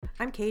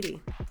I'm Katie.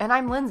 And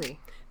I'm Lindsay.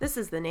 This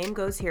is the Name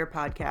Goes Here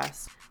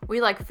podcast.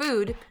 We like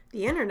food,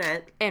 The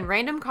internet, and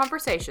random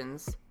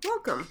conversations.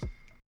 Welcome.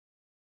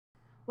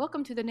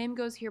 Welcome to the Name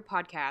Goes Here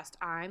podcast.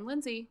 I'm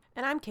Lindsay.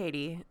 And I'm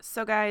Katie.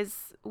 So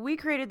guys, we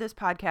created this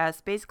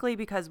podcast basically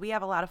because we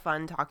have a lot of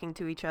fun talking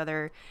to each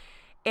other.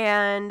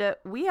 And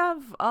we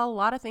have a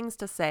lot of things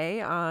to say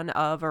on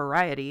a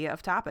variety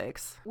of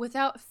topics.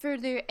 Without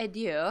further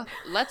ado,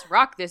 let's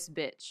rock this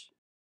bitch.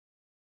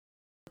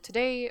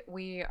 Today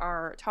we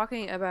are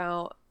talking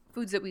about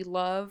foods that we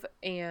love,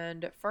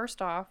 and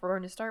first off, we're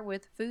going to start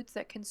with foods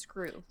that can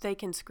screw. They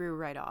can screw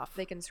right off.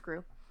 They can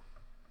screw.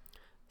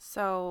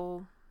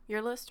 So,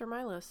 your list or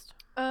my list?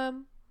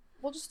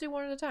 We'll just do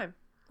one at a time.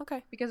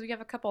 Okay. Because we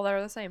have a couple that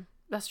are the same.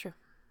 That's true.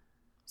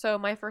 So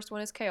my first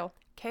one is kale.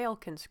 Kale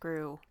can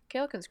screw.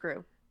 Kale can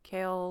screw.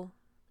 Kale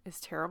is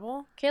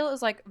terrible. Kale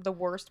is like the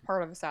worst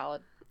part of a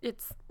salad.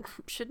 It's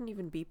shouldn't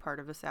even be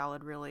part of a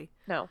salad, really.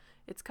 No.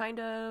 It's kind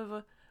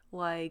of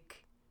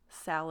like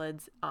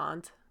salad's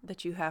aunt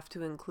that you have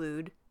to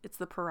include. It's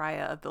the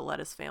pariah of the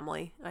lettuce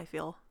family, I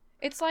feel.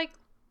 It's like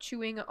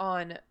chewing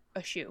on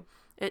a shoe.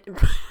 It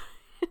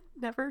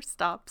never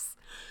stops.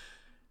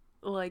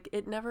 Like,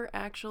 it never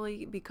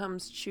actually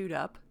becomes chewed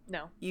up.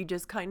 No. You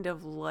just kind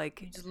of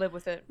like... You just live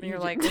with it. And you're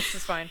just, like, this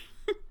is fine.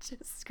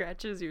 Just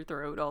scratches your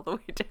throat all the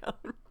way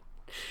down.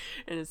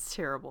 And it's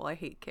terrible. I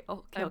hate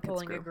kale. Kale I'm can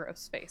pulling screw. a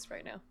gross face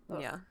right now.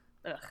 Ugh. Yeah.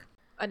 Ugh.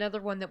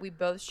 Another one that we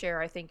both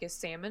share, I think, is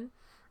salmon.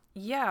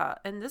 Yeah,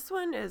 and this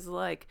one is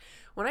like,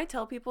 when I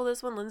tell people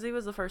this one, Lindsay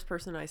was the first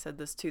person I said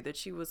this to, that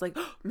she was like,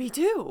 oh, me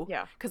too.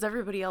 Yeah. Because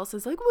everybody else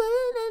is like, well,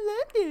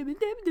 I love them, and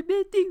that's the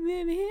best thing that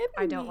ever happened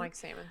I to don't me. like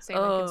salmon.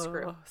 Salmon can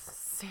screw. Oh,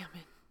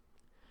 salmon.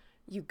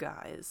 You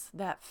guys,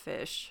 that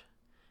fish,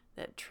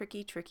 that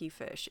tricky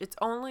fish, it's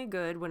only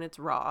good when it's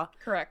raw.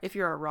 Correct. If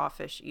you're a raw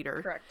fish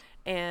eater. Correct.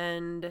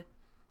 And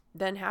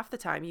then half the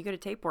time you get a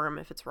tapeworm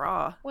if it's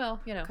raw. Well,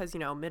 you know. Because,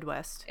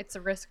 Midwest. It's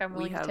a risk I'm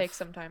willing to take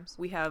sometimes.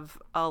 We have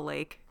a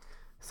lake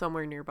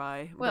somewhere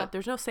nearby, well, but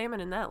there's no salmon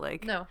in that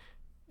lake. No.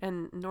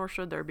 And nor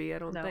should there be, I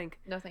don't think.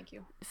 No, thank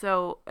you.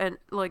 So, and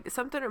like,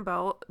 something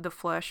about the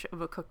flesh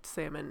of a cooked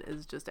salmon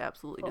is just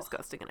absolutely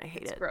disgusting, and I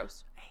hate it. It's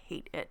gross. I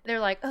hate it.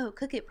 They're like, oh,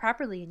 cook it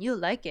properly and you'll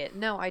like it.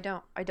 No, I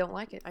don't. I don't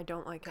like it. I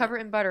don't like Cover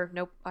it in butter.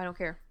 Nope, I don't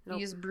care. Nope.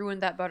 You just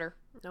ruined that butter.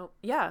 Nope.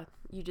 Yeah,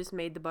 you just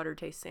made the butter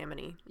taste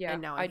salmon-y. Yeah,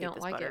 and now I hate don't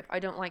this like butter. it. I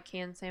don't like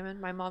canned salmon.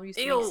 My mom used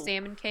to Ew. make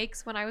salmon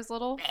cakes when I was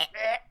little.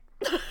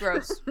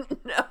 Gross.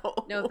 No.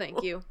 No,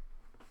 thank you.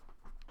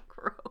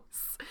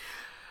 Gross.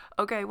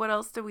 Okay, what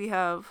else do we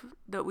have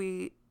that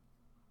we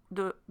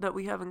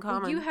have in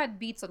common? Well, you had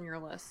beets on your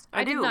list.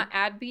 I did do. not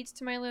add beets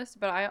to my list,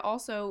 but I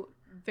also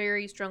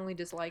very strongly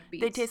dislike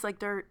beets. They taste like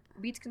dirt.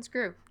 Beets can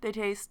screw. They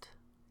taste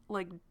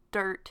like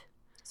dirt.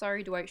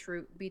 Sorry, Dwight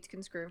Schrute. Beets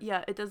can screw.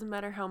 Yeah, it doesn't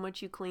matter how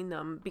much you clean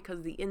them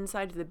because the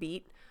inside of the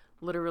beet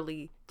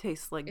literally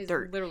tastes like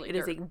dirt. Literally It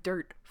dirt. is a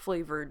dirt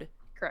flavored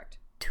Correct.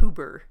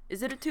 tuber.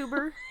 Is it a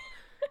tuber?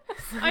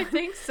 I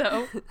think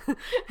so.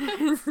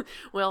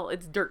 Well,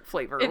 it's dirt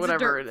flavor, It's whatever a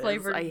dirt it is.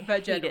 flavored I hate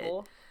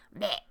vegetable.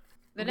 it.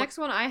 The next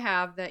one I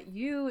have that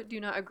you do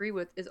not agree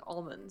with is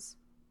almonds.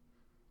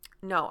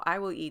 No, I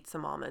will eat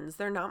some almonds.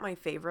 They're not my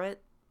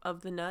favorite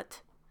of the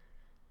nut.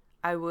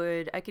 I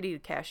could eat a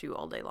cashew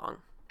all day long.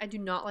 I do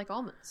not like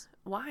almonds.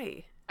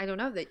 Why? I don't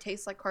know. They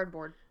taste like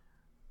cardboard.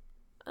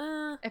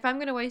 I If I'm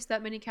going to waste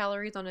that many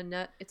calories on a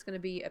nut, it's going to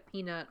be a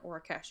peanut or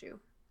a cashew.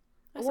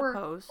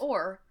 suppose.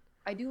 Or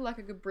I do like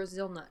a good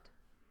Brazil nut.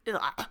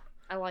 Ugh.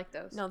 I like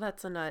those. No,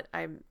 that's a nut.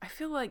 I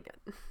feel like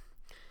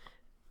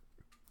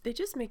they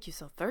just make you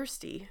so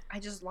thirsty. I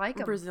just like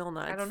them. Brazil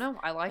nuts. I don't know.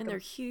 I like And them. they're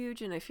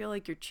huge, and I feel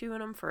like you're chewing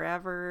them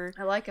forever.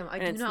 I like them. I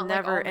and do it's not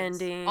never like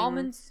almonds. ending.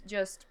 Almonds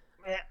just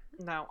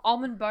no.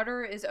 Almond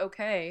butter is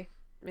okay,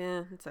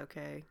 It's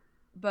okay.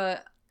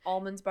 but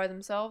almonds by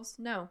themselves,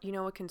 no. You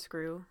know what can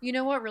screw? You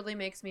know what really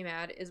makes me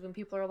mad is when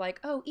people are like,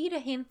 "Oh, eat a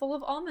handful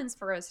of almonds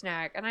for a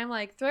snack," and I'm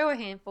like, "Throw a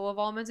handful of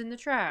almonds in the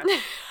trash."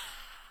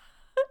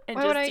 And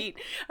Why would just I- eat.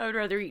 I would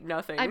rather eat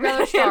nothing. I'd than a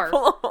rather starve.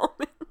 handful of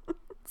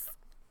almonds.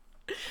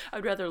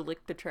 I'd rather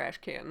lick the trash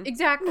can.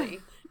 Exactly.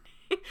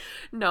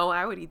 No,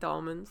 I would eat the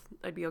almonds.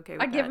 I'd be okay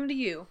with I'd that. give them to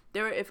you.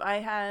 If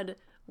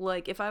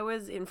I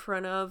was in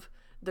front of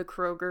the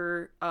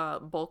Kroger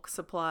bulk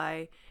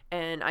supply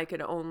and I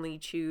could only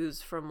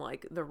choose from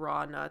like the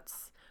raw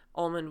nuts,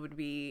 almond would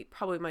be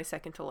probably my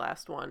second to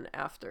last one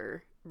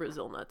after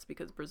Brazil nuts,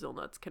 because Brazil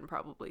nuts can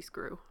probably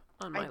screw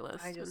on my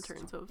list in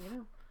terms of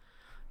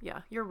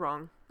yeah, you're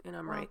wrong and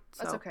I'm right.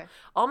 So That's okay.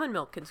 almond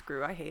milk can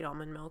screw. I hate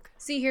almond milk.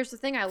 See, here's the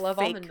thing. I love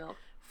almond milk.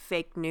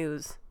 Fake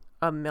news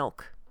of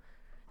milk.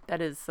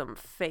 That is some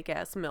fake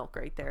ass milk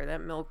right there.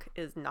 That milk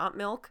is not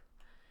milk.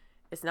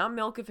 It's not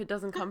milk if it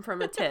doesn't come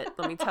from a tit.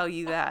 Let me tell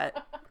you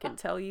that. I can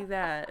tell you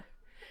that.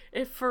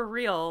 If for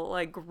real,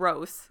 like,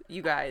 gross,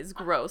 you guys,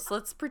 gross.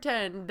 Let's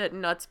pretend that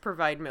nuts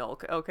provide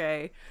milk,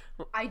 okay?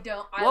 I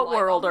don't. What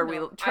world are we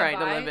trying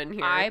to live in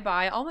here? I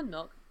buy almond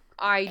milk.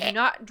 I do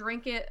not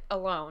drink it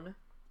alone.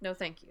 No,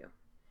 thank you.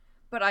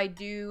 But I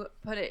do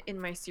put it in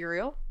my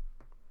cereal.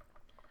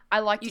 I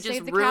like You to just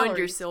save the ruined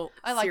your calories.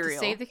 I like cereal. to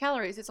save the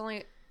calories. It's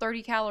only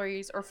 30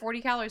 calories or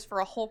 40 calories for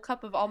a whole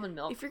cup of almond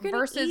milk If you're gonna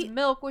versus eat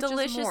milk, which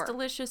delicious, is more.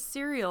 delicious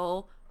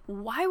cereal,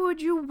 why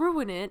would you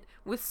ruin it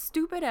with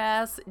stupid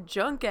ass,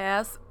 junk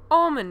ass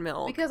almond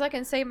milk? Because I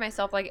can save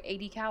myself like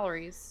 80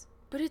 calories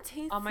But it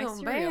tastes on my so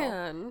cereal.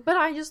 bad. But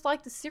I just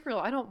like the cereal.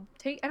 I don't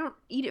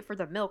eat it for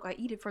the milk. I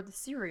eat it for the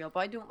cereal, but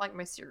I don't like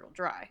my cereal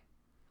dry.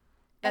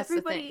 That's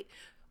the thing.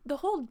 The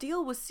whole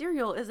deal with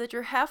cereal is that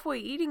you're halfway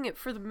eating it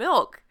for the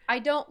milk. I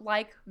don't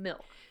like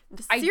milk.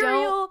 The I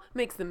cereal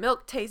makes the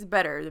milk taste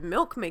better. The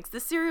milk makes the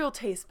cereal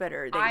taste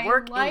better. They I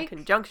work in like-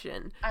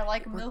 conjunction. I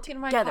like milk in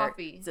my Together.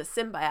 coffee. It's a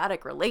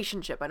symbiotic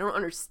relationship. I don't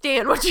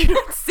understand what you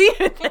don't see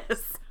in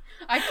this.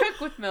 I cook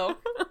with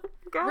milk.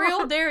 God.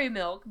 Real dairy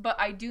milk, but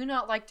I do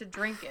not like to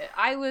drink it.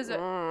 I was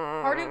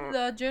part of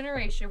the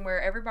generation where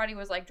everybody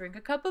was like, drink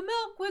a cup of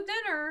milk with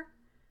dinner.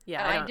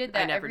 Yeah, And I did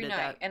that never every did night.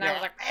 that. And I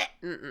was like,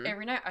 Mm-mm.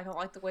 every night. I don't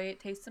like the way it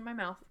tastes in my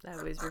mouth. I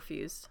always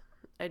refused.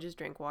 I just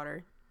drank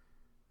water.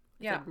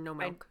 I Yeah. said no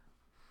milk.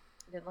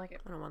 I didn't like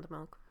it. I don't want the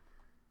milk.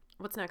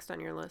 What's next on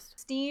your list?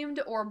 Steamed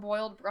or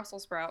boiled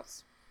Brussels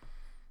sprouts?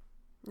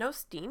 No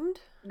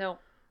steamed? No.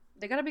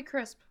 They gotta be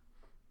crisp.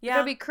 They Yeah.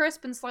 gotta be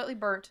crisp and slightly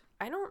burnt.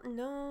 I don't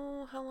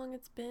know how long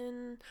it's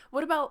been.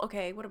 What about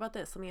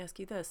this? Let me ask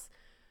you this.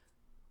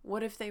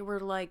 What if they were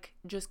like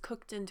just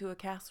cooked into a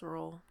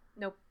casserole?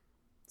 Nope.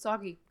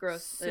 Soggy.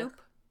 Gross. Soup?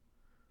 Ugh.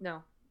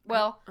 No.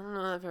 Well, I don't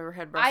know if I've ever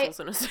had Brussels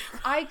in a soup.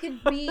 I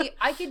could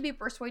be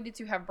persuaded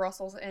to have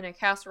Brussels in a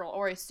casserole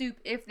or a soup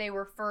if they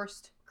were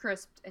first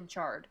crisped and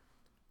charred.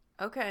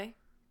 Okay.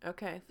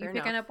 Okay. You Fair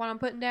picking enough. up what I'm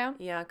putting down?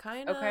 Yeah,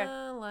 kind of Okay.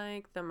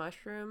 like the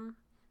mushroom.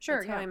 Sure,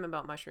 That's how yeah. I'm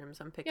about mushrooms.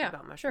 I'm picky Yeah,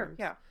 about mushrooms. sure,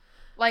 yeah.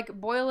 Like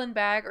boil and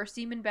bag or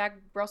steam and bag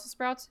Brussels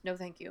sprouts? No,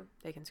 thank you.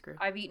 They can screw.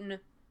 I've eaten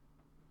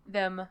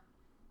them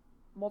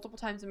multiple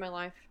times in my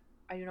life.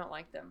 I do not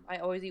like them. I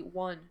always eat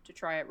one to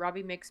try it.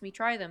 Robbie makes me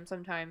try them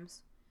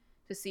sometimes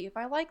to see if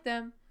I like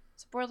them.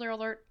 Spoiler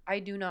alert, I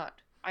do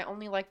not. I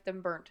only like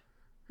them burnt.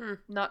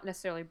 Not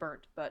necessarily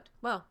burnt, but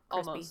Well,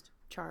 crispy, almost.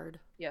 charred.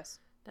 Yes.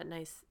 That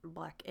nice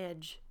black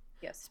edge.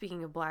 Yes.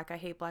 Speaking of black, I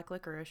hate black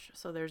licorice,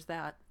 so there's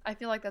that. I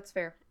feel like that's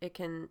fair. It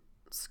can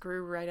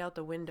screw right out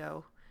the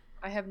window.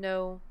 I have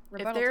no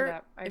rebuttal if there, to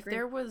that. I if agree.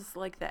 there was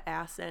like the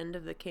ass end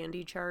of the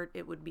candy chart,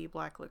 it would be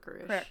black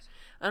licorice. Correct.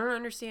 I don't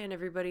understand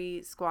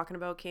everybody squawking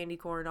about candy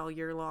corn all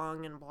year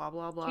long and blah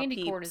blah blah.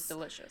 Candy corn is peeps.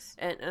 delicious.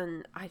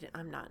 And I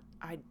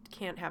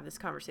can't have this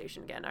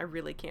conversation again. I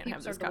really can't have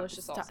Peeps this are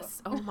delicious conversation.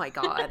 also. Oh my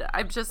god.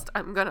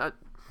 I'm gonna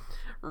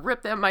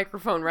rip that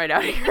microphone right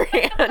out of your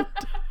hand.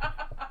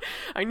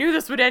 I knew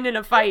this would end in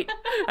a fight.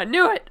 I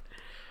knew it.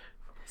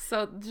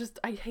 So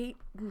I hate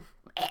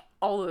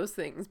all those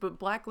things, but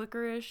black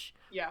licorice,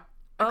 Yeah.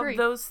 of Agree.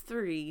 those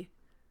three,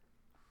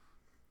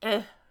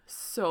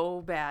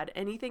 so bad.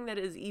 Anything that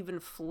is even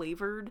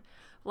flavored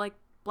like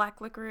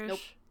black licorice, Nope.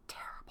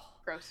 terrible.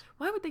 Gross.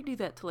 Why would they do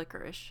that to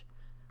licorice?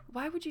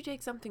 Why would you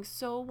take something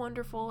so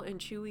wonderful and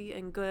chewy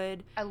and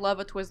good? I love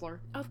a Twizzler.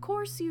 Of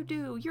course you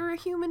do. You're a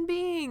human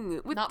being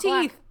with Not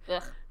teeth.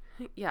 black.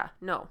 Ugh. Yeah,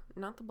 no,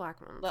 not the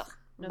black ones. Ugh.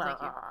 No, thank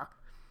you. Blah.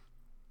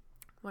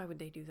 Why would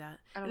they do that?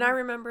 I don't And I know.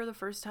 remember the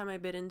first time I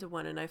bit into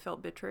one and I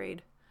felt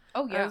betrayed.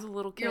 Oh, yeah. I was a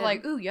little kid. You're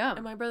like, ooh, yum.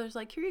 And my brother's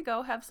like, here you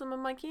go, have some of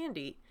my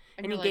candy.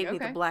 And he you're gave like, me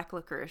the okay. black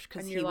licorice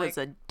because And he you're was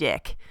like- a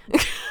dick.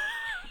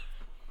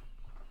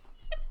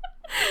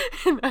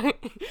 And I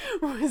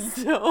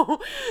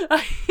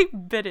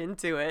bit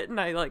into it and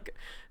I like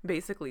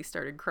basically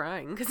started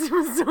crying because it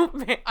was so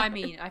bad. I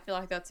mean, I feel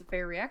like that's a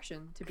fair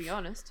reaction, to be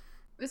honest.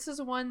 This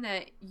is one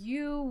that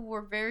you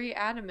were very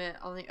adamant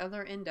on the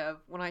other end of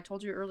when I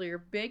told you earlier,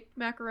 baked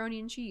macaroni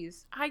and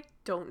cheese. I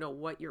don't know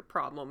what your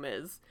problem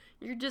is.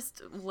 You're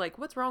just like,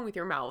 what's wrong with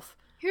your mouth?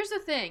 Here's the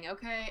thing,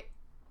 okay?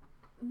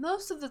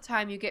 Most of the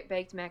time you get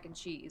baked mac and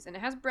cheese, and it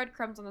has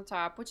breadcrumbs on the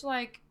top, which,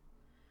 like,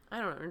 I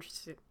don't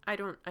understand. I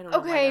don't know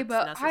okay, why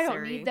but that's I don't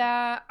necessary. need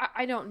that.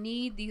 I don't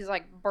need these,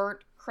 like, burnt,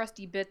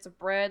 crusty bits of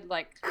bread,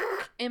 like,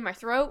 in my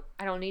throat.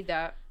 I don't need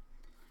that.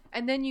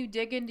 And then you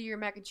dig into your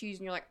mac and cheese,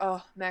 and you're like,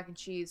 oh, mac and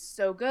cheese,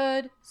 so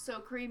good, so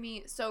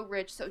creamy, so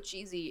rich, so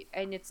cheesy.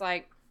 And it's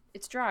like,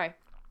 it's dry.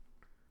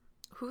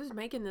 Who's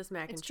making this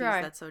mac and It's cheese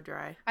dry. that's so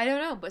dry? I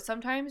don't know, but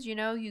sometimes, you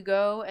know, you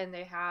go and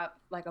they have,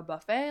 like, a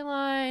buffet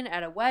line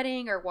at a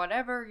wedding or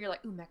whatever. You're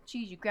like, ooh, mac and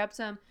cheese. You grab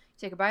some, you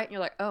take a bite, and you're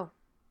like, oh,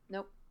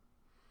 nope.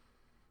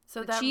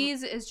 So The that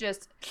cheese is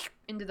just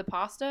into the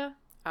pasta,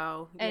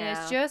 Oh, yeah. and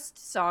it's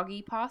just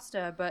soggy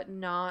pasta, but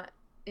not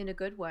in a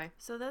good way.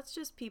 So that's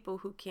just people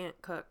who can't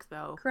cook,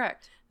 though.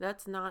 Correct.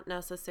 That's not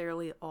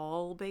necessarily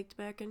all baked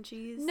mac and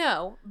cheese.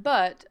 No,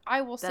 but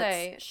I will That's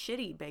say,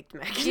 shitty baked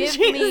mac and give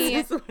cheese. me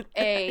is what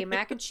a that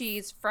mac and is.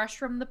 cheese fresh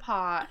from the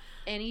pot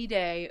any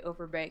day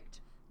over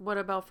baked. What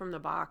about from the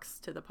box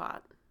to the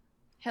pot?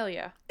 Hell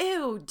yeah.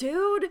 Ew,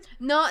 dude.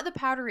 Not the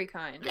powdery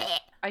kind.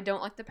 I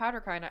don't like the powder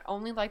kind. I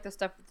only like the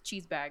stuff with the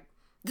cheese bag.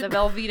 The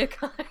Velveeta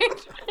kind.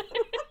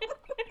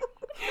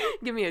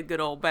 Give me a good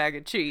old bag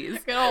of cheese.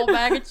 Good old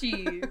bag of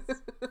cheese.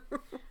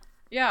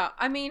 Yeah,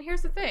 I mean,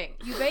 here's the thing.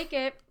 You bake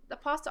it, the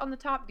pasta on the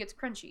top gets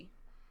crunchy.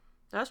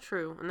 That's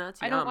true, and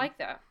that's I yum. don't like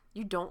that.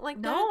 You don't like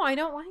that? No, I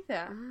don't like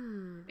that.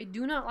 Mm. I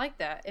do not like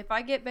that. If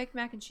I get baked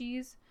mac and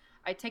cheese,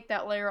 I take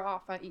that layer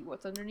off. I eat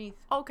what's underneath.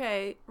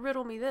 Okay,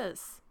 riddle me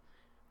this.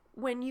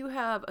 When you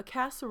have a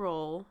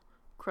casserole,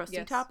 crusty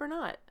Yes. top or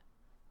not?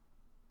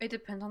 It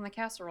depends on the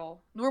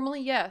casserole.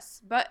 Normally,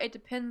 yes, but it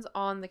depends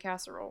on the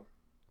casserole.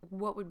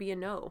 What would be a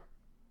no?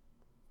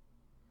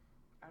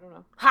 I don't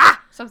know.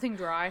 Ha! Something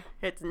dry.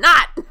 It's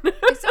not!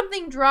 It's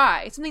something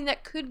dry. It's something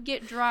that could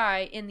get dry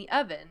in the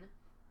oven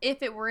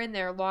if it were in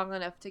there long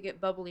enough to get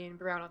bubbly and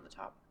brown on the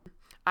top.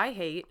 I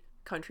hate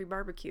country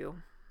barbecue.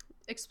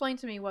 Explain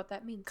to me what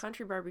that means.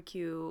 Country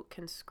barbecue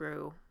can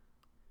screw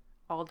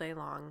all day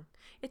long.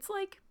 It's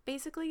like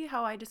basically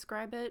how I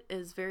describe it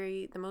is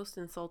the most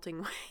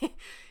insulting way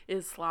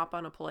is slop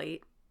on a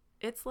plate.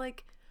 It's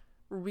like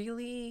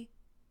really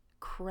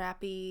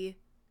crappy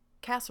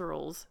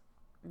casseroles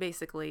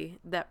basically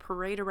that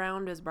parade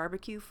around as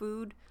barbecue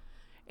food,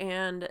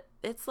 and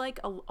it's like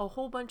a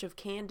whole bunch of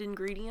canned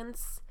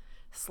ingredients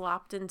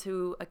slopped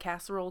into a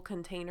casserole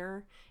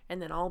container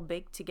and then all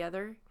baked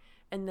together,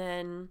 and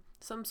then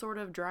some sort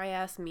of dry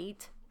ass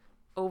meat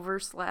over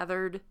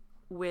slathered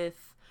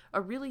with a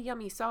really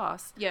yummy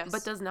sauce, Yes.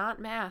 but does not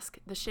mask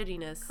the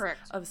shittiness Correct.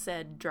 of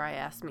said dry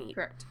ass meat.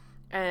 Correct.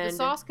 And The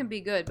sauce can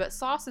be good, but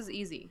sauce is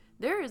easy.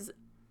 there is,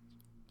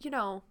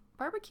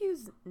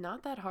 barbecue's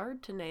not that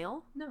hard to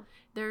nail. No.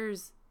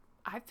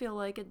 I feel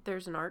like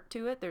there's an art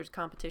to it. There's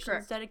competitions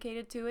Correct.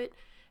 dedicated to it.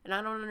 And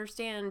I don't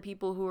understand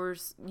people who are,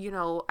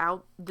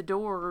 out the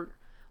door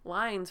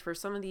lines for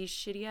some of these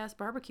shitty ass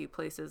barbecue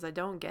places. I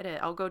don't get it.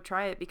 I'll go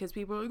try it because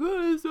people are like,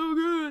 oh, it's so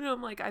good. And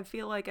I'm like, I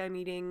feel like I'm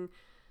eating,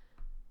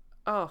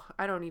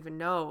 I don't even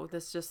know.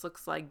 This just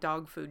looks like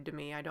dog food to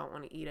me. I don't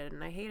want to eat it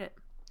and I hate it.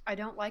 I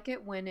don't like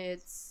it when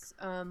it's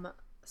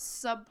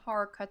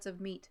subpar cuts of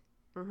meat.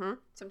 Mm-hmm.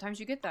 Sometimes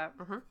you get that.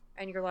 Mhm.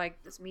 And you're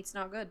like, this meat's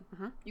not good.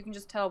 Mhm. You can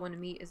just tell when a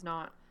meat is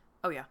not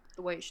Oh, yeah.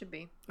 the way it should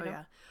be. Oh,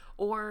 yeah.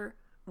 Or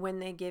when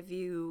they give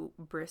you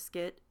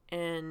brisket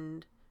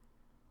and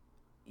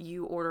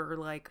you order,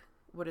 like,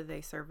 what do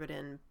they serve it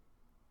in?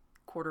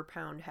 Quarter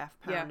pound, half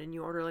pound. Yeah. And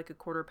you order, like, a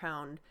quarter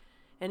pound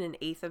and an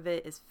eighth of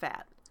it is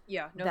fat.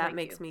 Yeah, no that thank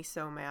makes you. me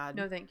so mad.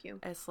 No thank you.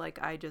 It's like,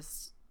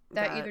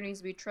 That either needs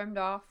to be trimmed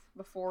off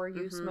before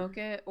you Mhm. smoke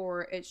it,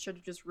 or it should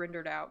have just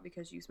rendered out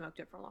because you smoked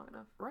it for long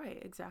enough. Right,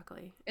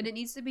 exactly. And it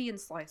needs to be in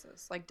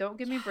slices. Like, don't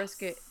give me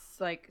brisket, Yes.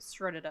 like,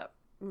 shredded up.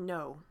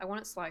 No. I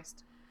want it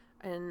sliced.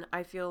 And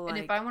I feel like...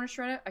 And if I want to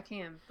shred it, I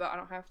can, but I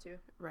don't have to.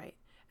 Right.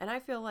 And I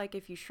feel like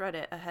if you shred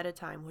it ahead of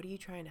time, what are you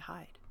trying to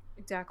hide?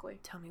 Exactly.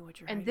 Tell me what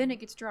you're And hiding. then it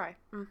gets dry.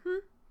 Mm-hmm.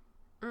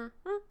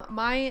 Mm-hmm.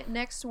 My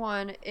next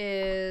one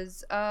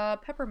is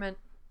peppermint.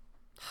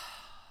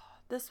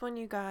 This one,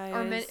 you guys...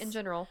 Or mint in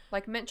general.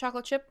 Like mint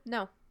chocolate chip?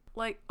 No.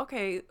 Like,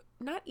 okay,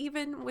 not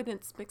even when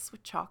it's mixed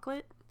with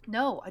chocolate.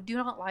 No, I do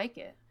not like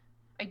it.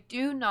 I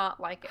do not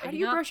like it. How I do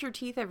you not, brush your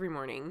teeth every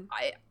morning?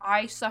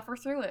 I suffer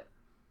through it.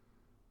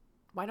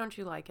 Why don't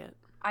you like it?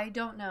 I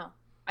don't know.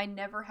 I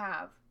never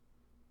have.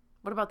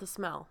 What about the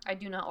smell? I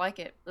do not like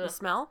it. The Ugh.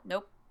 smell?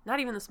 Nope. Not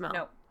even the smell.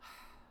 Nope.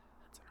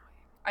 That's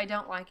annoying. I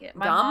don't like it.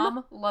 My Gum?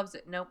 mom loves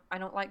it. Nope. I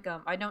don't like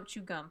gum. I don't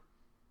chew gum.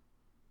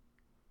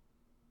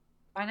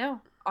 I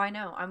know.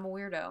 I'm a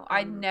weirdo.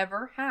 I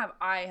never have.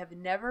 I have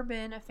never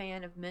been a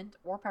fan of mint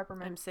or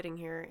peppermint. I'm sitting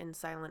here in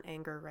silent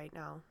anger right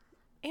now.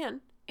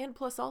 And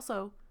plus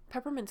also,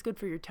 peppermint's good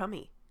for your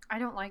tummy. I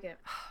don't like it.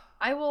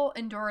 I will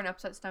endure an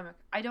upset stomach.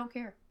 I don't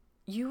care.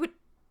 You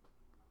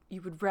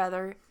would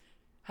rather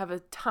have a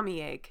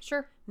tummy ache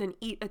Sure. than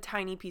eat a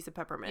tiny piece of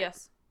peppermint.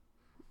 Yes.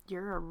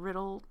 You're a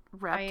riddle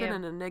wrapped I in am.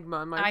 an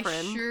enigma, my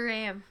friend. I sure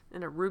am.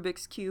 In a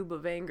Rubik's Cube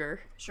of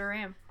anger. Sure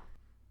am.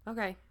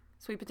 Okay.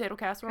 Sweet potato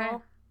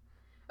casserole?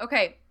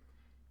 Okay.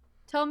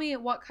 Tell me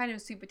what kind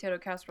of sweet potato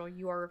casserole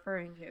you are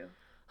referring to.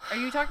 Are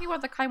you talking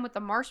about the kind with the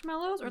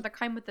marshmallows or the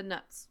kind with the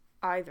nuts?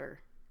 Either.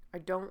 I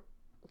don't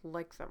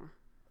like them.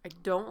 I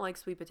don't like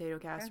sweet potato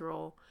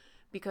casserole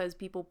because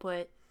people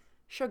put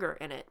sugar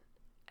in it.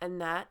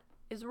 And that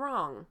is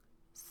wrong.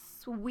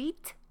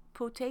 Sweet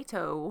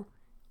potato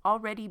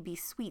already be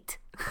sweet.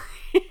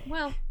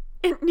 Well,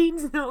 It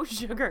needs no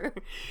sugar.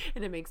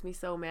 And it makes me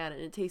so mad.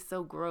 And it tastes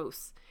so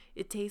gross.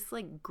 It tastes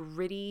like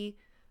gritty.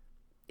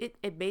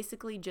 It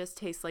basically just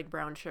tastes like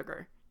brown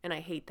sugar. And I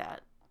hate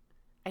that.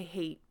 I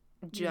hate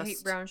you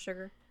hate brown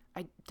sugar?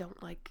 I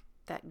don't like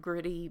that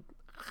gritty.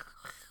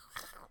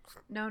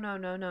 No.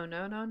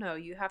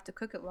 You have to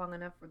cook it long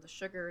enough where the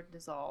sugar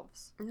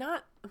dissolves.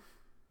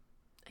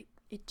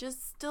 It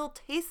just still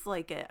tastes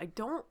like it. I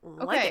don't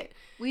like Okay, it.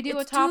 we do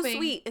It's a topping. too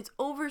sweet. It's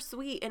over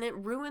sweet, and it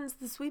ruins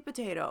the sweet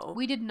potato.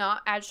 We did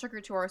not add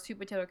sugar to our sweet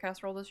potato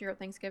casserole this year at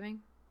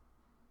Thanksgiving.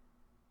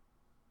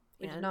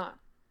 We did And? not.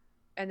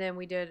 And then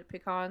we did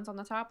pecans on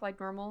the top, like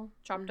normal,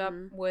 chopped up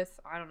Mhm. with,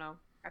 I don't know.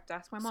 I have to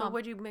ask my mom. So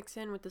what'd you mix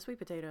in with the sweet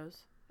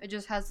potatoes? It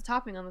just has the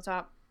topping on the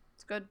top.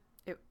 It's good.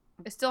 It-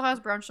 It still has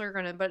brown sugar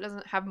in it, but it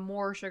doesn't have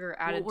more sugar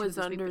added What was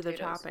to the under sweet the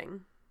potatoes.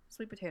 topping?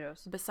 Sweet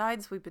potatoes.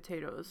 Besides sweet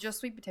potatoes. Just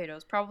sweet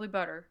potatoes. Probably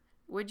butter.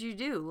 What'd you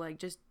do? Like,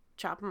 just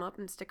chop them up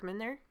and stick them in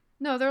there?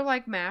 No, they're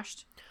like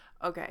mashed.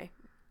 Okay.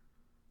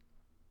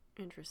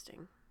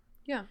 Interesting.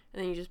 Yeah.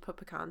 And then you just put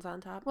pecans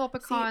on top? Well,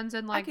 pecans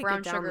and like could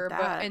brown get down with sugar, but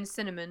that. and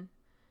cinnamon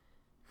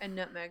and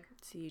nutmeg.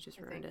 See, you just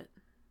I ruined think. it.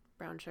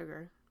 Brown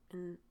sugar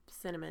and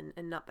cinnamon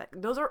and nutmeg.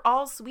 Those are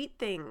all sweet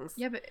things.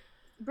 Yeah, but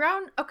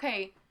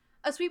okay.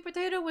 A sweet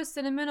potato with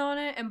cinnamon on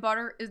it and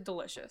butter is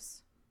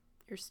delicious.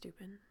 You're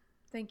stupid.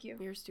 Thank you.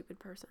 You're a stupid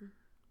person.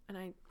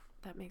 And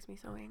that makes me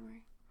so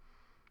angry.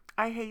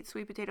 I hate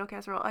sweet potato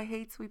casserole. I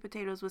hate sweet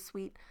potatoes with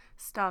sweet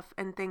stuff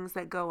and things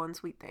that go on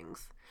sweet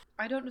things.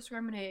 I don't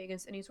discriminate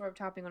against any sort of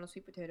topping on a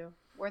sweet potato,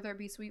 whether it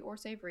be sweet or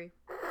savory.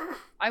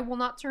 I will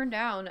not turn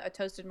down a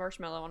toasted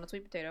marshmallow on a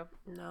sweet potato.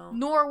 No.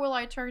 Nor will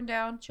I turn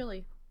down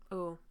chili.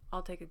 Oh,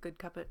 I'll take a good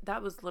cup of...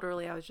 That was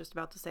literally, I was just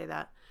about to say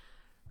that.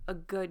 A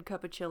good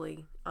cup of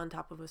chili on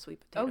top of a sweet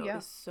potato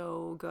is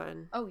so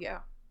good. Oh, yeah.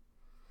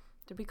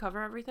 Did we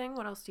cover everything?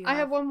 What else do you have? I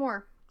have one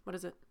more. What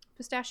is it?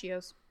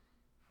 Pistachios.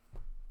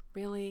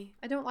 Really?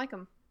 I don't like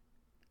them.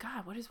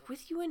 God, what is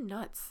with you and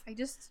nuts? I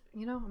just,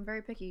 I'm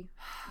very picky.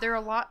 They're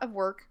a lot of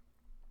work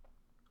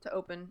to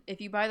open. If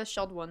you buy the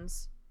shelled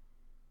ones,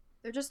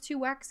 they're just too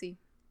waxy.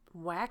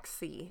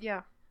 Waxy?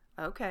 Yeah.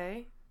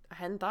 Okay. I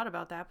hadn't thought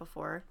about that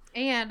before.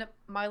 And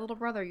my little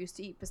brother used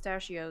to eat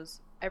pistachios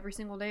every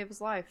single day of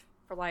his life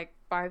for like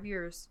 5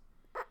 years.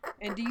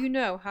 And do you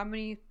know how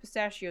many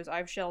pistachios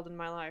I've shelled in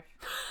my life?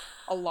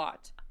 A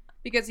lot.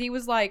 Because he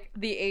was like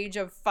the age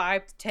of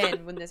 5 to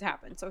 10 when this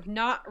happened. So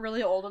not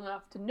really old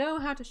enough to know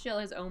how to shell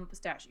his own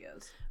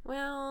pistachios.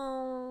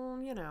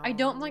 Well, I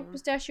don't like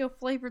pistachio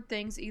flavored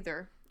things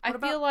either. I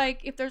feel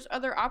like if there's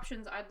other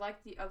options, I'd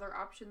like the other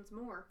options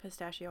more.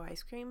 Pistachio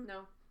ice cream?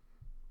 No.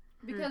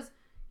 Because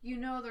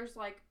there's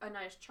like a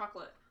nice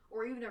chocolate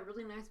or even a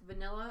really nice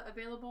vanilla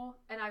available,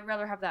 and I'd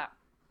rather have that.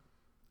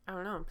 I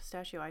don't know.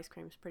 Pistachio ice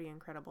cream is pretty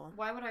incredible.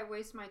 Why would I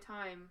waste my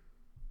time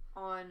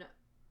on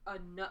a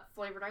nut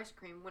flavored ice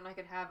cream when I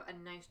could have a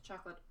nice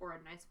chocolate or a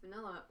nice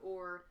vanilla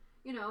or,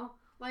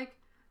 like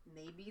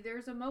maybe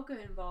there's a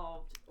mocha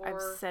involved or...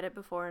 I've said it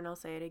before and I'll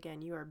say it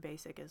again. You are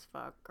basic as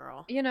fuck,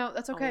 girl.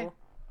 That's okay. Oh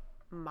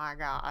my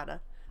God.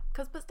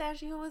 Because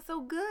pistachio is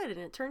so good and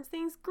it turns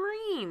things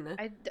green.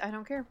 I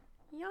don't care.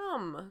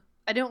 Yum.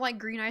 I don't like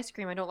green ice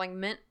cream. I don't like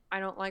mint. I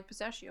don't like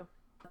pistachio.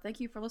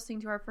 Thank you for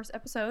listening to our first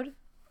episode.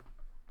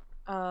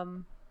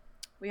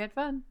 We had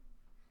fun.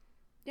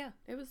 Yeah,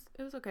 it was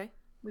okay.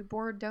 We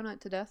bored Donut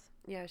to death.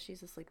 Yeah,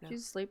 she's asleep now.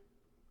 She's asleep.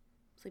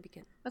 Sleepy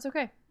kitten. That's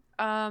okay.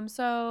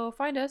 So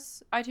find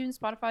us, iTunes,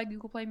 Spotify,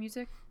 Google Play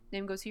Music,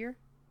 Name Goes Here,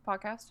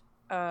 podcast.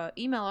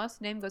 Email us,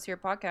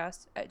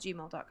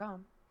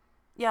 namegoesherepodcast@gmail.com.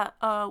 Yeah,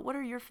 what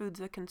are your foods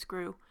that can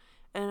screw?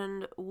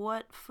 And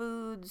what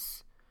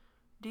foods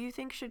do you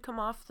think should come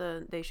off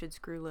the they should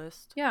screw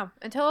list? Yeah,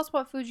 and tell us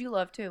what foods you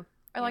love too.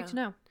 I like to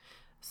know.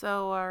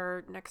 So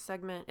our next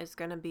segment is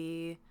going to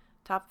be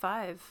top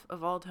 5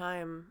 of all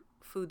time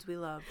foods we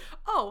love.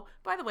 Oh,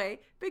 by the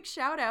way, big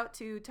shout out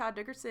to Todd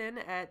Dickerson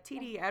at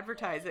TD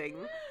Advertising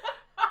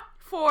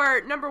for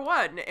number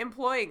 1,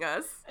 employing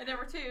us. And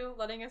number 2,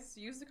 letting us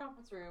use the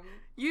conference room.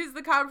 Use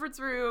the conference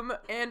room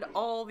and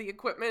all the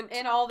equipment.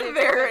 And all the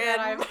equipment that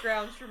I've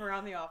scrounged from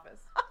around the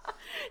office.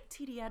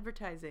 TD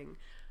Advertising.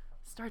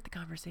 Start the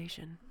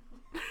conversation.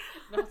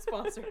 Not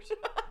sponsored.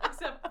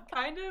 Except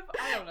kind of.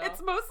 I don't know.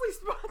 It's mostly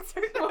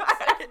sponsored.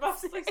 It's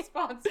mostly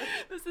sponsored.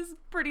 This is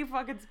pretty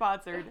fucking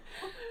sponsored.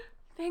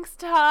 Thanks,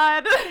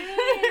 Todd.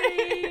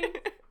 Hey.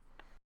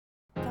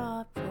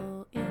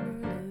 Thoughtful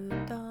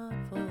interlude,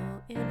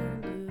 thoughtful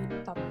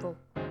interlude. Thoughtful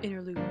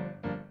interlude.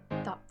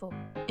 Thoughtful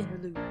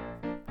interlude.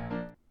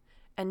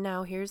 And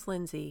now here's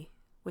Lindsay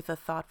with a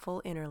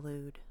thoughtful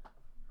interlude.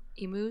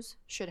 Emus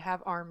should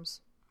have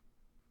arms.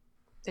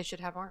 They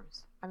should have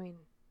arms. I mean,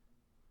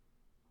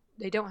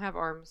 they don't have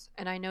arms,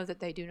 and I know that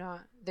they do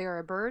not. They are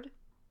a bird.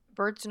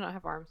 Birds do not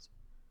have arms.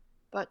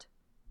 But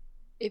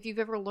if you've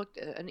ever looked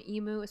at an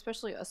emu,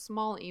 especially a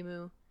small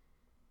emu,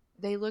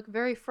 they look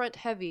very front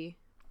heavy,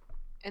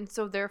 and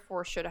so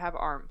therefore should have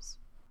arms.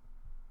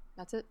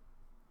 That's it.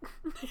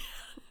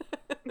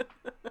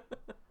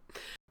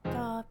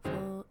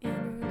 Thoughtful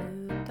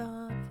interlude,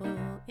 thoughtful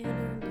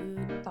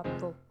interlude.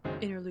 Thoughtful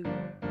interlude.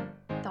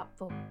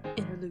 Thoughtful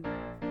interlude.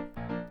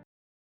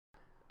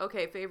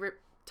 Okay, favorite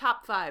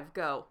top 5,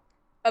 go.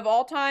 Of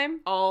all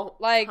time? All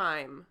Like,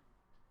 time.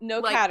 No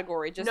Like,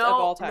 category, just no, of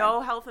all time.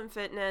 No health and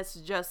fitness,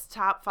 just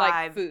top 5.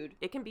 Like food.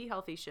 It can be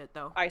healthy shit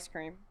though. Ice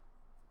cream.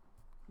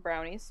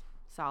 Brownies.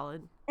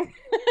 Solid.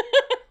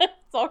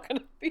 It's all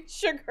gonna be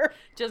sugar.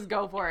 Just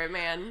go for it,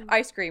 man.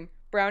 Ice cream.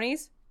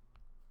 Brownies.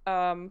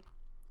 Are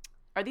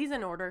these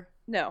in order?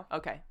 No.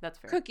 Okay, that's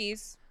fair.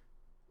 Cookies.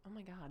 Oh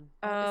my god.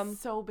 That is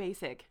so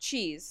basic.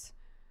 Cheese.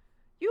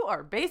 You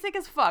are basic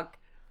as fuck.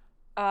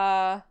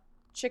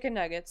 Chicken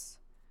nuggets.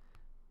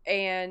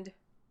 And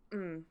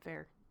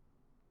Fair.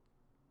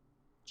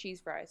 cheese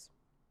fries.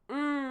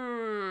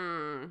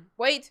 Mmm.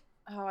 Wait.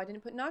 Oh, I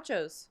didn't put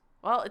nachos.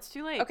 Well, it's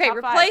too late. Okay, Top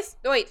replace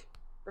 5. Wait.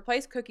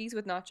 Replace cookies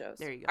with nachos.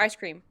 There you go. Ice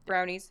cream,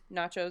 brownies,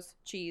 nachos,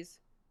 cheese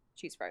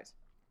fries.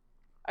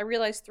 I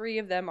realized 3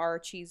 of them are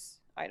cheese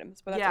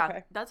items, but that's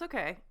okay. That's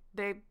okay.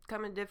 They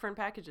come in different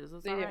packages.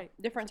 That's They all do. right.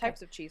 Different It's okay.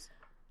 types of cheese.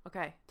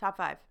 Okay, top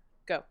 5.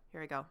 Go.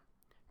 Here we go.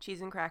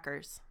 Cheese and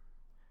crackers.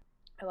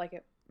 I like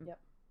it. Yep.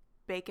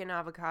 Bacon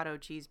avocado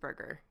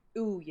cheeseburger.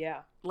 Ooh,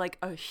 yeah. Like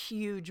a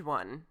huge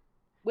one.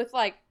 With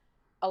like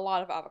a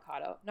lot of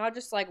avocado, not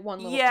just like one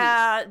little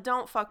Yeah,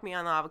 don't fuck me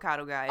on the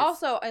avocado, guys. piece.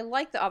 Also, I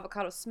like the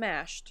avocado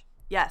smashed.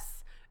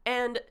 Yes.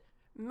 And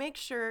make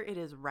sure it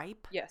is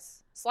ripe.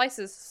 Yes.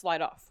 Slices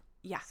slide off.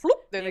 Yeah. Floop,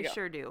 there they they go.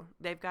 sure do.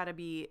 They've got to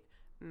be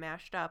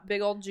mashed up.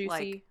 Big old juicy.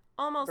 Like,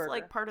 almost burger.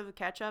 like part of the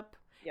ketchup.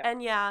 Yeah.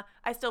 And yeah,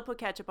 I still put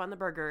ketchup on the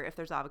burger if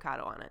there's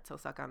avocado on it, so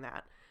suck on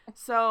that.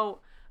 So,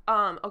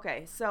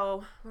 okay,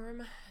 so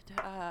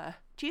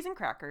cheese and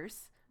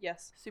crackers,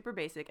 Yes. super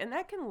basic, and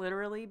that can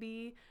literally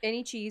be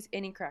Any cheese,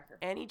 any cracker.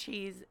 any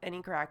cheese,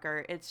 any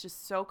cracker. It's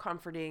just so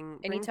comforting.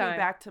 Brings Anytime. me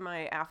back to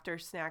my after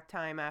snack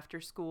time,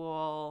 after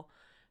school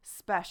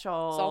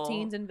special.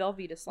 Saltines and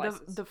Velveeta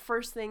slices. The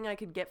first thing I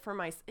could get for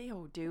my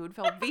dude,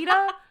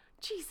 Velveeta.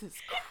 Jesus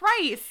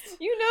Christ.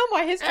 You know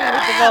my history with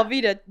the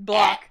Velveeta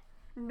block.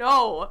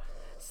 No.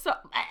 So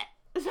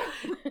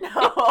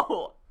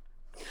no.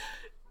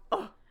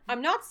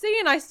 I'm not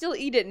saying I still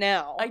eat it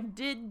now. I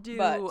did do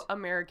But-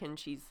 American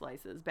cheese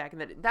slices back in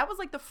the day. That was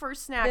like the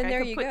first snack Then I there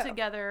could you put go.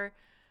 together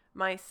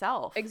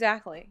myself.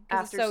 Exactly.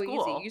 Because it's After so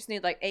school. easy. You just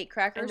need like 8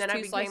 crackers, And then I 2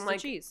 became slices like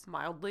of cheese.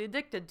 mildly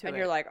addicted to And it.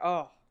 you're like,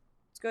 oh,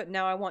 it's good.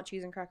 Now I want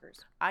cheese and crackers.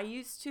 I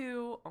used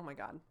to, oh my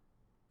God.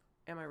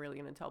 Am I really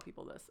going to tell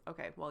people this?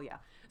 Okay, well, yeah.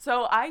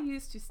 So I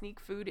used to sneak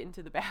food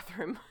into the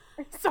bathroom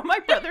so my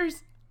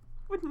brothers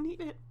wouldn't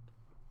eat it.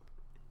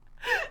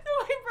 So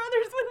my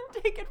brothers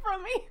wouldn't take it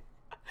from me.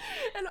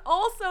 And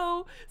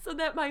also so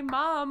that my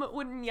mom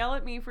wouldn't yell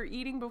at me for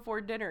eating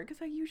before dinner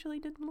because I usually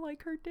didn't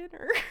like her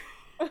dinner.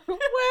 Well, So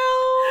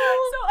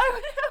I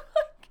would have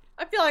like,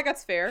 I feel like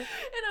that's fair. and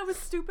I was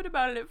stupid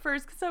about it at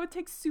first because I would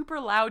take super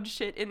loud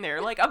shit in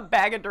there, like a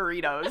bag of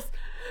Doritos.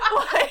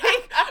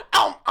 Like,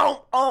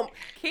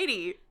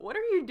 Katie, what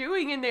are you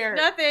doing in there?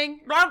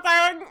 Nothing.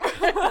 Nothing.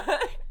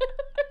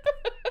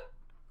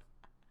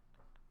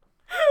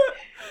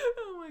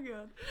 Oh my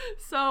God.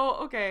 So,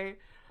 okay.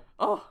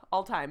 Oh,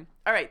 all time.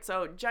 All right,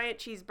 so giant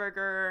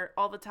cheeseburger,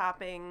 all the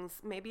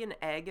toppings, maybe an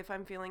egg if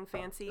I'm feeling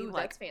fancy. Ooh,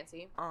 like that's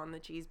fancy. on the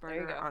There you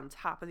cheeseburger, go. on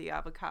top of the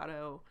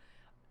avocado.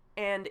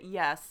 And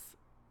yes,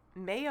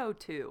 mayo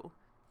too,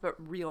 but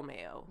real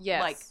mayo.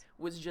 Yes. Like,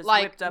 was just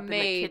Like whipped up in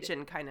made, the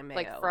kitchen kind of mayo.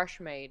 Like fresh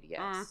made,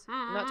 yes.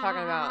 I'm not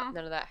talking about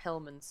none of that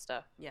Hellman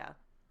stuff. Yeah,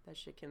 that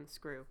shit can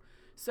screw.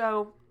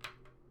 So,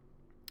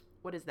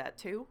 what is that,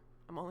 2?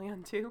 I'm only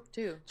on 2.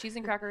 2. Cheese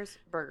and crackers,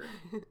 burger.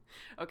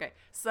 Okay,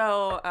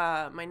 so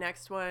my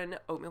next one,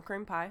 oatmeal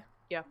cream pie.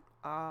 Yeah.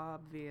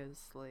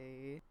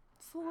 Obviously.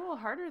 It's a little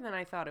harder than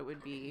I thought it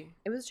would be.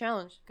 It was a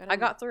challenge. Gotta I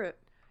got through it.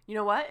 You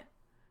know what?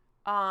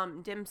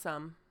 Dim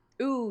sum.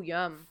 Ooh,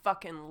 yum.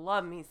 Fucking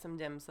love me some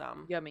dim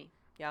sum. Yummy.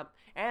 Yep.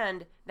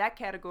 And that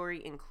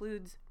category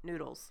includes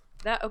noodles.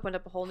 That opened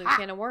up a whole new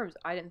can of worms.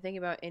 I didn't think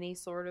about any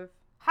sort of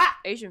Ha!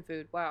 Asian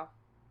food. Wow.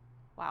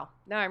 Wow.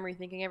 Now I'm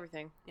rethinking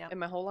everything Yep. in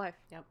my whole life.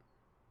 Yep.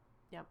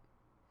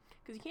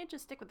 Because you can't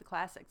just stick with the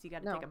classics. You got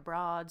to No. take a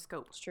broad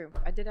scope. It's true.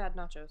 I did add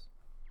nachos,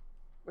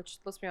 which,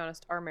 let's be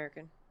honest, are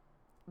American.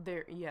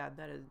 There's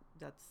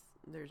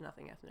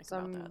nothing ethnic about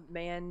Some that.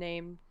 man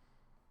named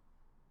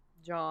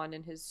John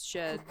in his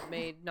shed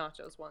made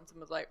nachos once and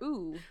was like,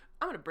 ooh.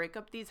 I'm going to break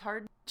up these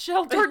hard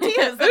shell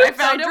tortillas that I Oops,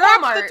 found at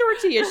dropped Walmart. the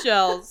tortilla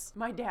shells.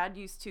 My dad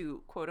used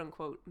to, quote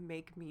unquote,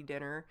 make me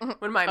dinner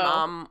when my Oh.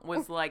 mom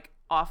was like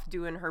off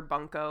doing her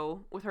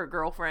bunko with her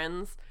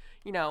girlfriends,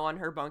 you know, on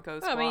her bunko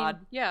squad. I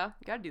mean, yeah,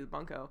 You gotta do the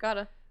bunko.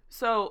 gotta.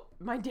 So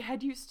my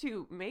dad used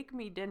to make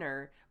me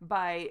dinner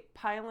by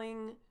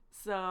piling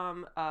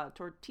some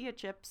tortilla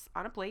chips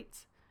on a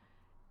plate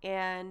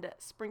and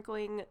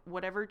sprinkling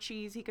whatever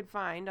cheese he could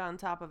find on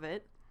top of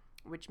it,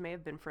 which may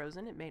have been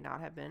frozen, it may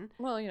not have been,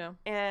 Well, you know.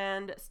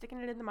 and sticking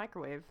it in the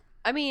microwave.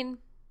 I mean,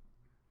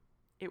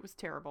 It was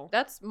terrible.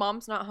 that's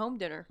mom's not home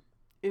dinner.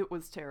 It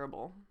was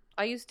terrible.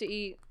 I used to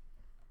eat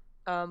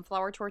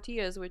flour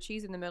tortillas with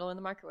cheese in the middle in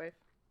the microwave.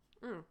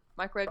 Mm.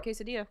 Microwave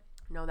quesadilla.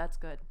 No, that's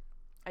good.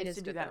 I It used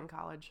is to do good, that though. in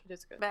college. It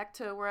is good. Back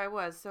to where I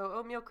was. So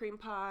oatmeal cream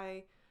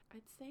pie.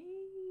 I'd say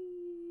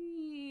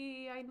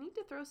I need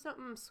to throw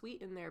something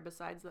sweet in there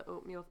besides the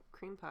oatmeal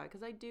cream pie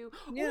because I do.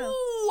 Yeah.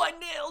 Ooh, I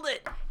nailed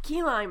it.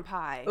 Key lime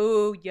pie.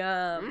 Ooh,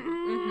 yum.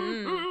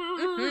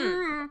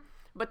 Mm-hmm.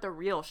 But the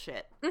real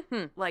shit,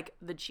 Mm-hmm. like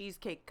the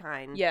cheesecake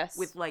kind. Yes.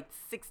 With like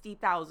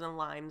 60,000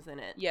 limes in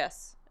it.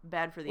 Yes.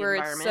 Bad for the Where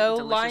environment. it's so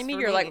delicious limey, for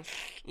you're me. like,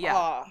 yeah,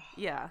 ah.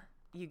 yeah.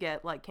 You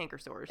get like canker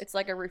sores. It's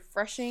like a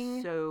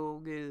refreshing,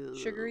 so good.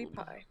 sugary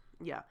pie.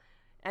 Yeah.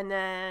 And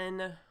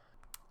then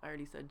I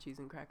already said cheese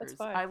and crackers.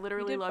 5. I You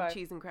literally did love 5.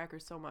 cheese and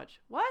crackers so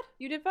much. What?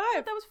 You did I 5.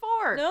 thought that was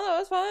 4. No, that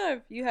was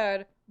 5. You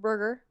had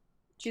burger,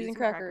 cheese and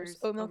crackers,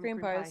 oatmeal cream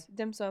pies, pie.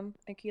 dim sum,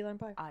 and key lime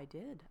pie. I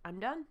did. I'm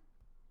done.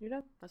 You're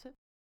done. That's it.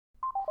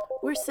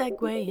 We're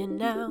segueing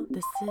now.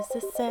 This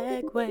is a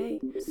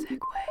segue.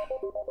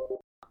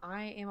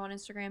 I am on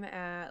Instagram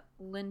at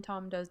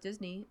LinTom Does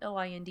Disney,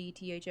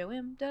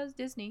 LINDTHOM Does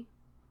Disney.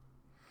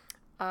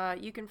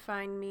 You can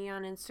find me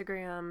on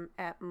Instagram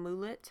at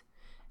Moolett,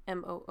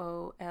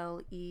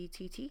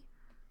 Moolett.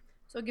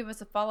 So give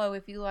us a follow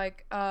if you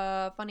like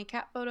funny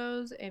cat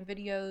photos and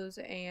videos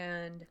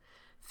and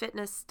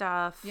Fitness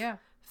stuff, yeah,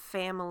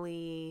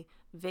 family,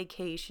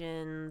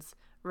 vacations,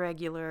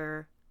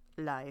 regular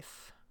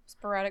life.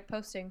 sporadic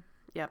posting.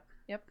 Yep.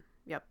 Yep.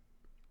 Yep.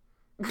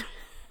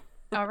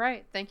 All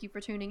right. Thank you for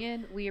tuning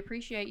in. We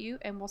appreciate you,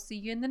 and we'll see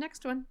you in the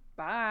next one.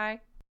 Bye.